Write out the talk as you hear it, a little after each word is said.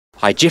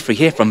Hi, Jeffrey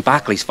here from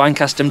Barclay's Fine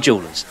Custom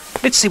Jewellers.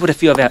 Let's see what a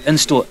few of our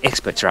in-store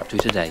experts are up to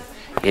today.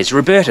 Here's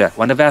Roberta,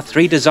 one of our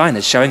 3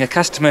 designers, showing a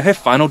customer her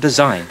final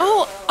design.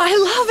 Oh, I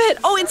love it!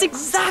 Oh, it's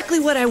exactly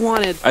what I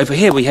wanted. Over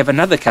here we have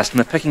another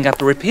customer picking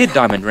up a repaired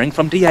diamond ring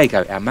from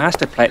Diego, our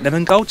master platinum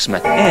and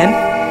goldsmith.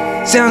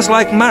 And sounds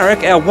like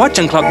Marek, our watch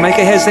and clock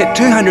maker, has that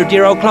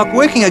 200-year-old clock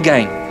working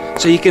again.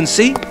 So you can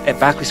see, at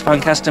Barclay's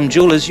Fine Custom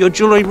Jewellers, your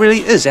jewellery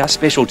really is our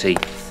specialty.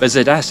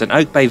 Visit us in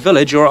Oak Bay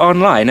Village or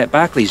online at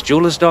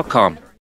barclaysjewellers.com.